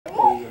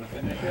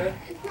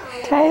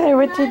Tyler,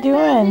 what you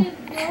doing?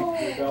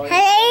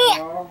 Hey,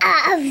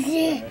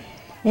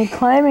 You're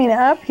climbing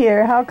up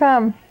here. How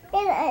come?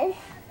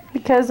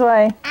 Because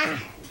why?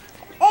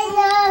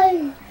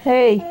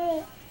 Hey,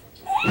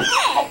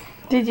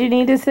 did you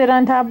need to sit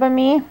on top of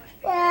me?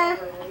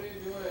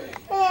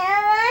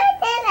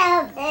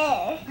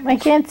 I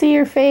can't see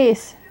your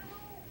face.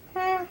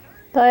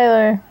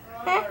 Tyler.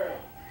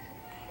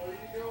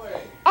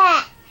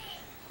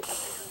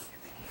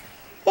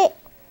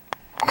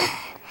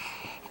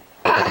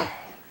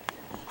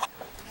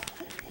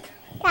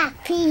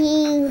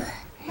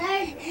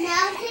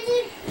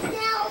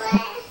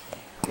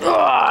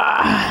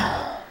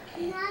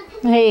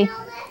 Hey,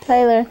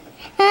 Tyler.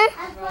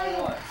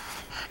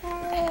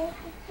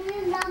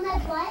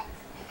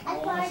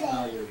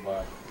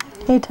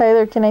 Hey,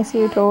 Tyler, can I see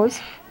your toes?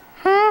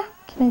 Huh?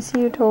 Can I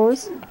see your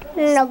toes?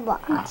 No.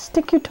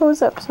 Stick your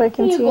toes up so I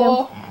can see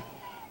them.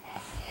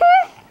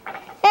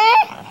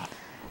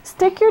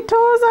 Stick your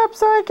toes up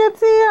so I can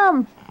see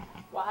them.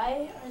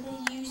 Why are they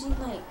using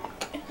like...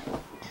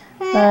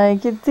 I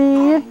can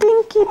see your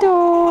dinky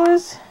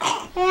toes.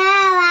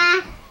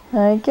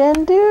 I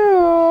can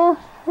do.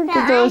 Look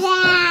at those.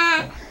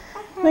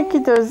 Look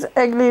at those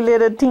ugly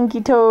little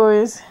tinky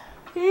toes.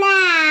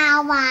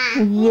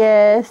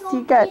 Yes,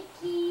 you got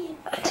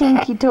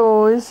tinky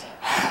toes.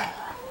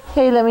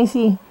 Hey, let me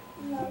see.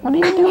 What are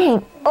you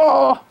doing?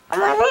 Oh,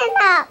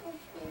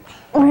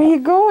 where are you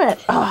going?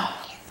 Oh.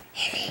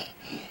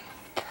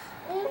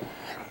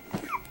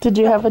 Did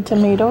you have a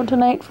tomato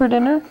tonight for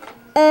dinner?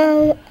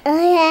 I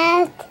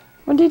had.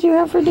 What did you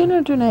have for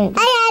dinner tonight?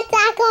 I had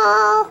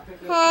taco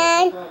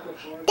and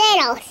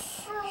potatoes.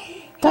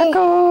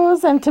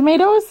 Tacos and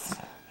tomatoes?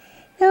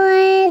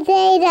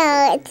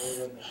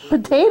 Potatoes.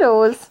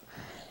 Potatoes?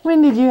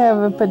 When did you have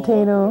a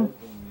potato?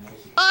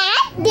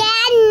 And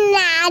then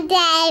not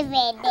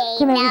potatoes.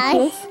 Can I have a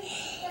kiss?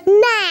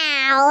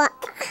 No.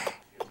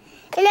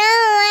 No,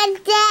 what's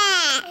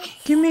that?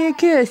 Give me a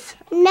kiss.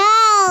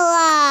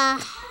 No.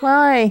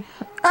 Why?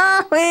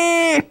 Oh,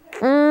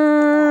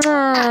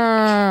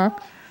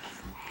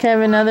 Can I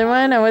have another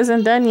one? I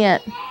wasn't done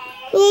yet.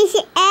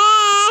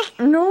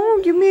 No,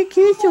 give me a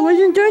kiss. I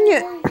wasn't done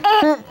yet.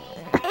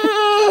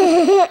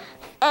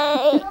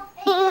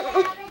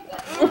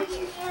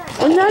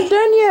 I'm not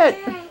done yet.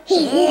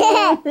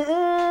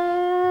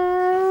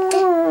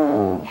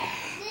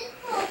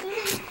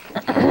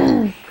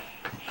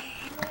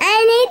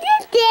 I need to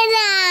get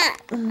up.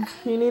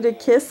 You need a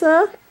kiss,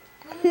 huh?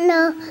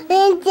 No,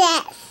 it's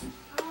this.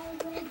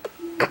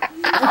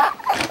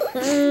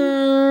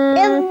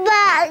 The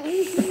box.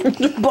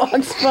 The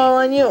box fell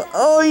on you.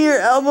 Oh, your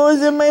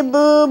elbow's in my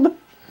boob.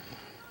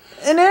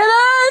 And it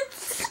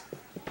hurts.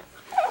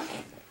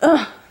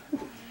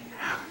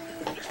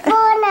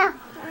 Corona.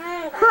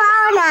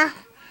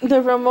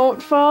 The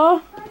remote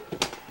fall.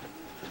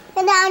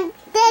 Down.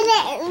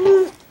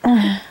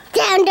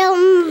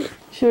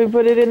 Should we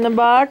put it in the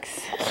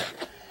box?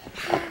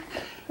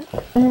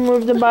 And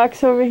move the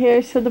box over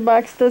here so the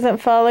box doesn't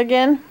fall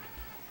again.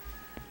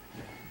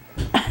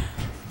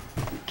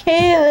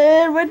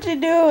 Kaylin, what you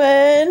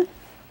doing?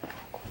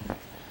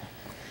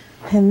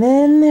 And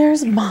then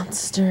there's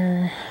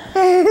Monster.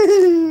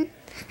 I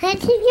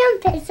think you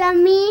can piss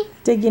on me.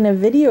 Taking a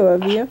video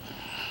of you.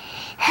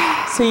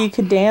 So you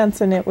could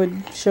dance and it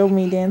would show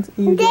me you dancing.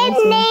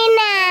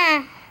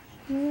 Nina.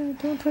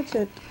 Don't touch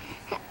it.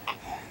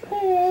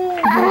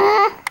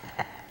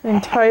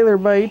 And Tyler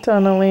bite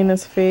on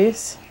Elena's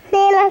face.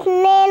 Nina.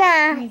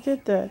 Look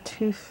at that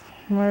tooth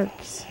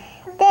marks.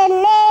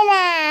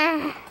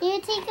 Nina. Do you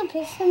take a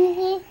piss of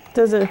me?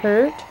 Does it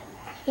hurt?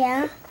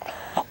 Yeah.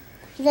 A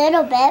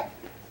little bit.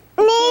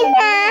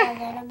 Nina. A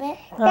little bit.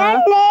 Huh?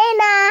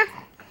 Nina.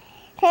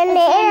 A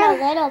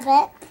little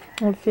bit.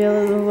 I feel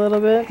it a little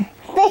bit.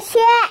 The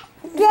shit.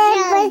 A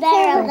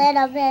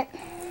little bit.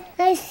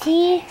 Can I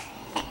see?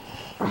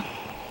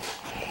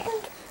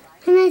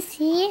 Can I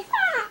see?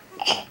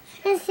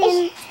 Can I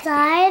see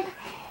inside?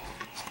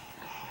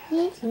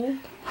 See?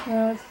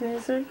 Now it's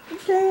closer to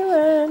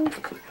Kaylin.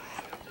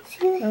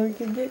 Now we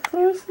can get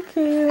close to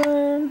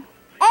Kaylin.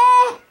 I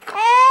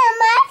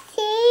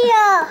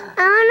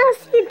want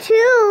to see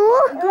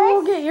too.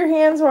 Go get your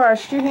hands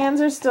washed. Your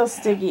hands are still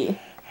sticky.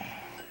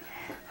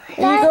 And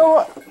you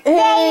go.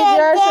 Hey,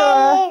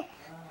 Joshua.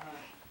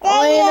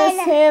 Elena's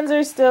hands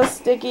are still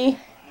sticky.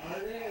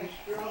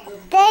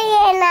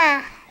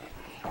 Diana.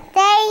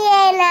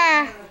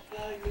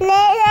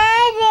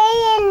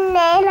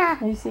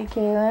 You see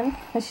Kaylin?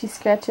 Is she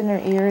scratching her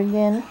ear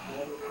again?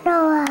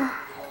 Noah.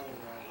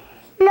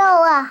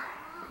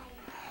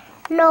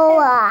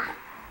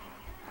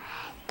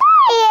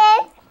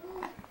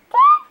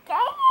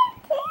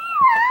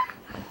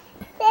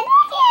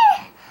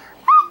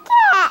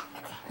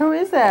 Who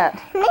is that?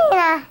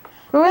 Nina.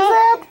 Who is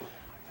that?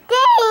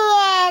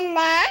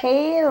 Diana.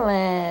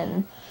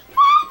 Kaylin.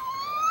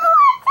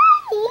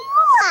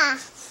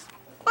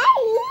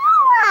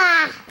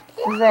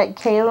 Is that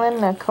Kaylin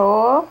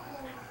Nicole?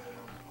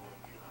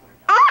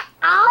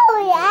 Oh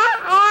yeah.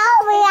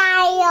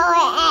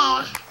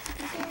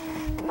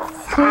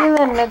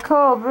 Kaylin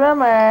Nicole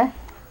Brimmer.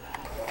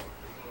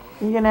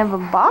 You're gonna have a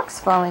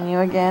box following you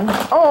again.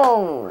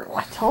 Oh,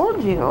 I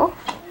told you.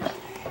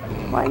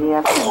 Why do you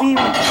have to be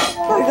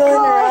wiggling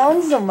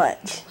around so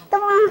much?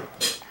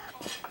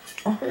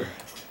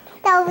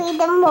 That'll be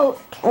the most.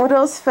 What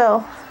else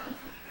fell?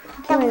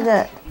 Give me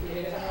that.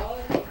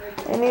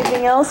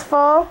 Anything else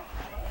fall?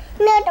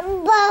 No, the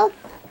boat.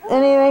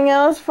 Anything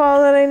else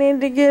fall that I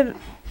need to get?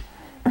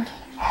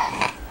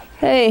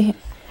 Hey.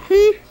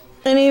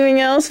 Anything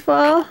else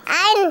fall?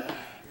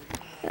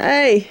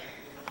 Hey.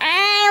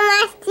 I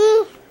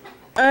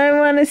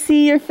want to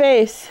see your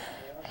face.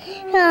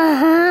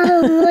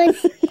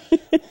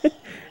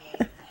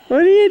 What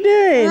are you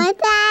doing?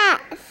 What's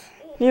that?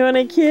 You want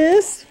a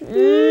kiss?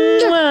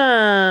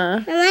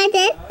 Mwah. I want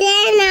this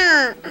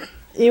dinner.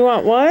 You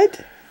want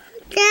what?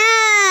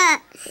 Yes.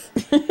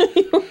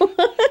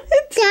 What?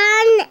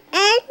 Done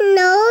and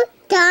no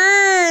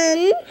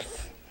done.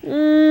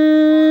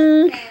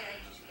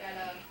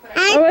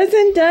 I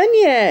wasn't done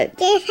yet.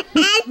 This is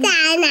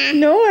done.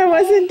 No, I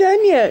wasn't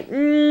done yet.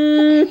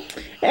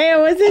 Hey, I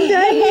wasn't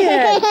done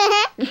yet.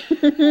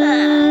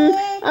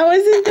 I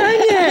wasn't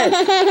done yet.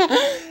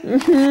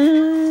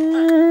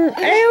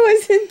 Hey, I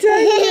wasn't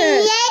done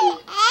yet.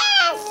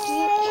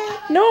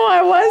 No,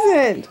 I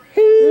wasn't.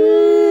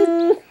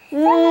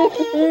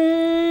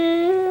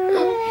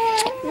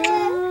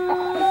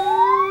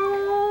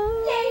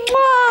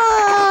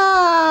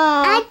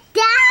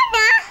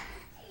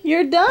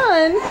 You're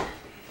done.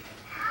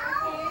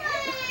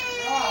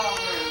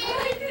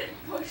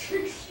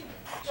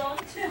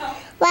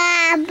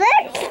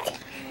 Robert.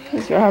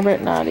 Is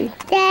Robert naughty?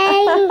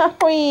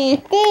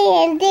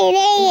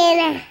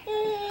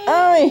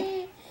 Oi.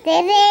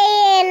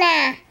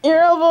 Your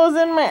elbow's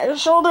in my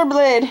shoulder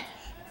blade.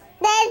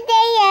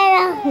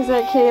 Is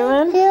that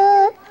Kaylin?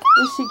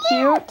 Is she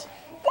cute?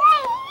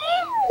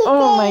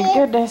 Oh my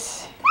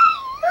goodness.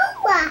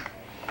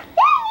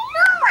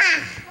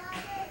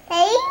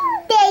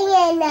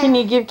 Can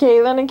you give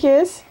Kaylin a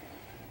kiss?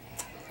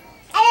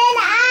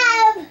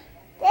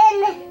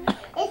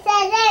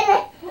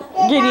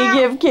 Can you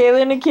give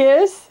Kaylin a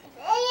kiss?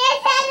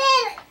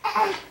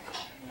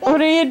 What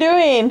are you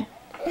doing?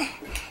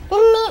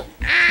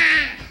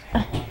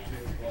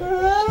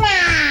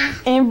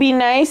 And be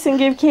nice and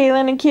give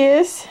Kaylin a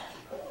kiss?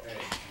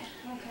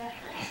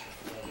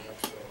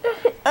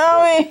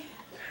 Oh,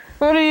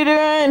 what are you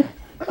doing?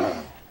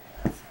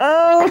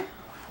 Oh.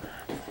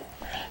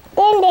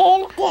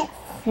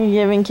 You're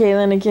giving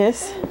Kaylin a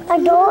kiss? I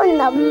don't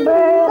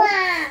number.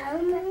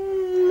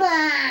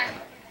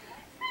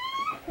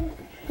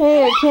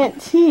 Hey, I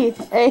can't teeth.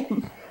 Hey.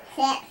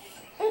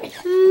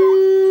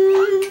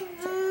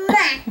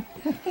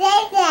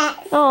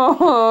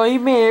 Oh, you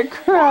made her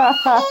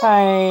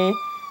cry.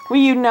 Were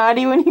you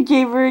naughty when you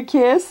gave her a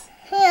kiss?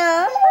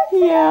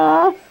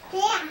 Yeah.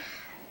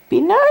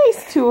 Be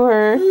nice to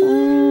her.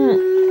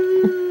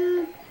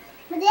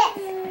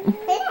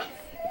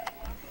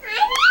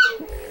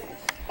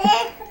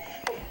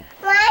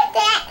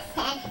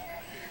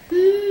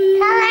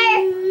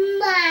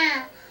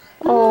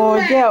 Oh,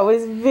 that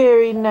was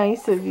very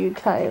nice of you,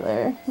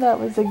 Tyler. That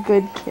was a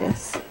good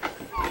kiss.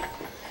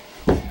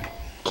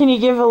 Can you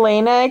give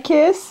Elena a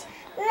kiss?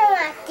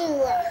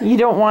 You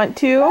don't want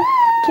to?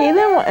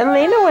 Kaylin,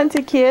 Elena wants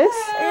a kiss.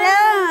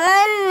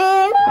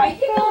 I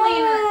give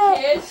Elena a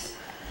kiss.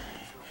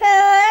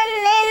 Oh,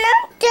 Elena a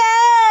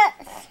kiss?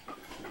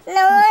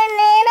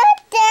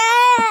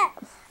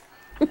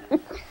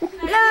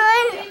 No!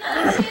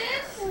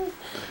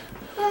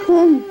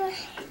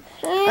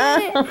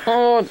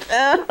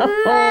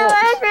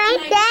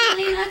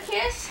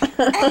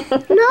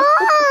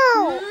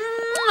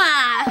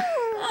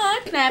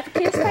 Can I have a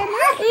kiss right now?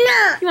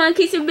 No. You want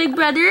to kiss your big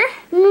brother?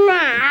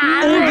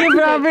 No. give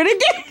Robert a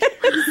kiss.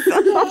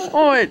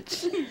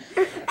 Ouch.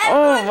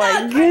 Oh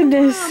my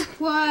goodness.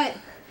 What?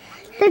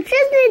 The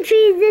Christmas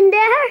tree's in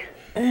there.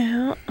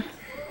 Yeah.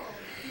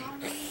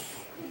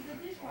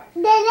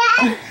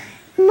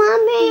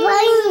 Mommy.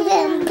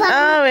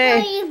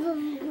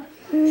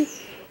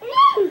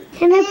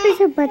 Can I push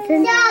a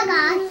button?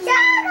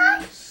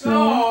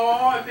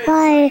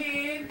 Bye.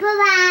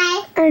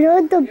 Bye. I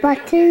know the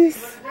buttons.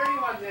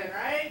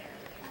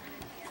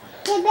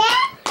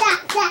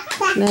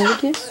 Another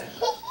kiss?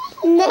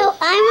 No,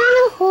 I want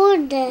to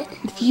hold it.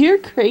 You're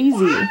crazy.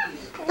 I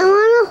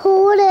want to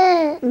hold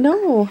it.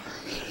 No.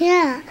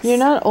 Yeah. You're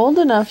not old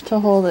enough to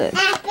hold it.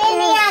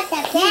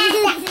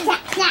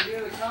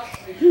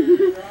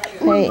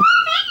 Hey.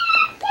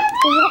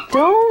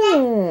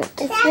 Don't.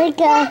 It's like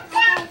a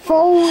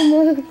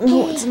phone.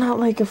 No, it's not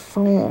like a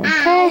phone.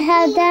 I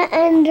have that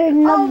under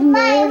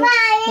numbers.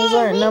 Those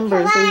aren't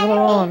numbers. Leave it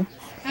alone.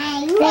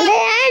 They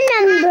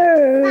are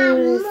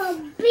numbers.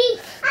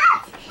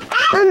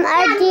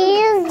 Are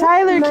these?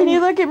 Tyler, can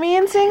you look at me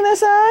and sing the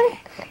song?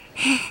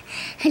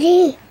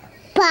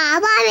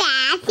 Papa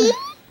Bessie.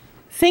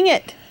 Sing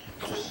it.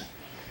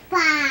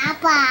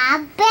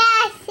 Papa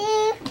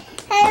Bessie.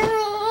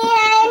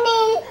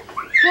 Honey.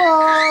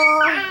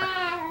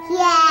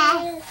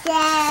 Yes,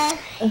 sir.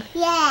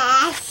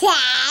 Yes,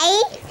 sir.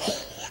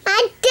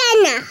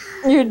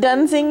 you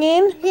done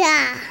singing?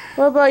 Yeah.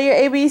 What about your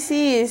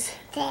ABCs?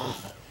 A,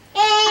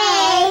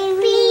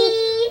 B,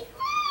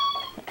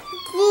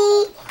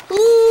 C,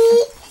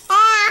 E,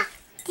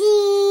 F, G.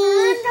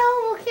 I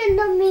don't look in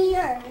the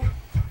mirror.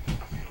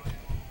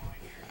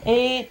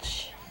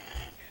 H.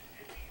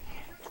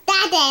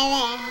 That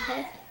is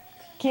it.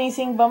 Can you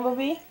sing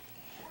Bumblebee?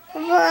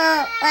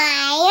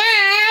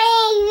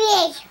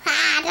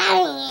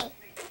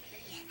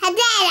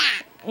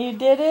 You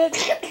did it?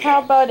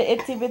 How about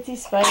Itsy Bitsy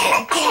Spider?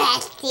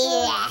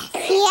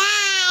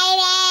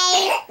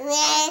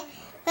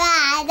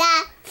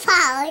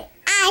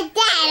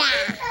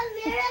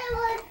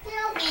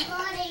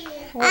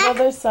 What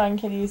other song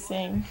can you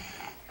sing?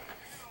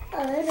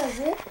 A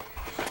little bit.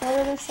 What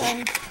other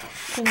song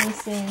can you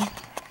sing?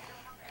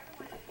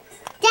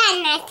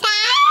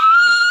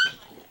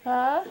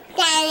 Huh?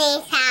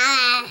 Dinosaur.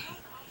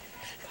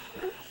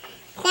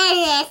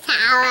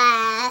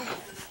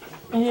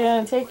 You're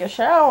gonna take a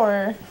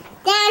shower.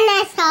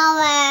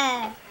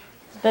 Dinosaur.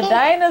 The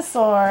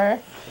dinosaur.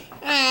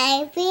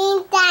 I've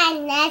been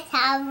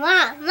dinosaur.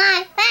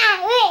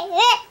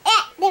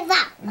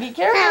 Be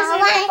careful, so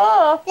you don't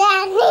fall.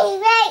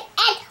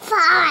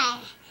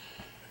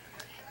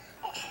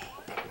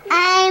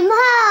 I'm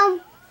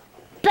home.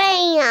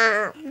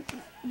 Bam.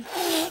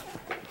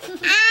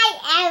 I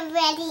am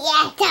ready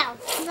at the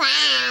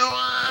fire.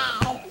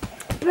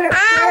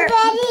 I'm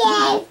ready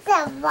at the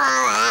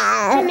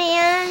fire. Come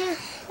here.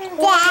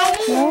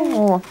 Daddy.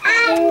 No.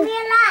 I'm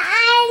ready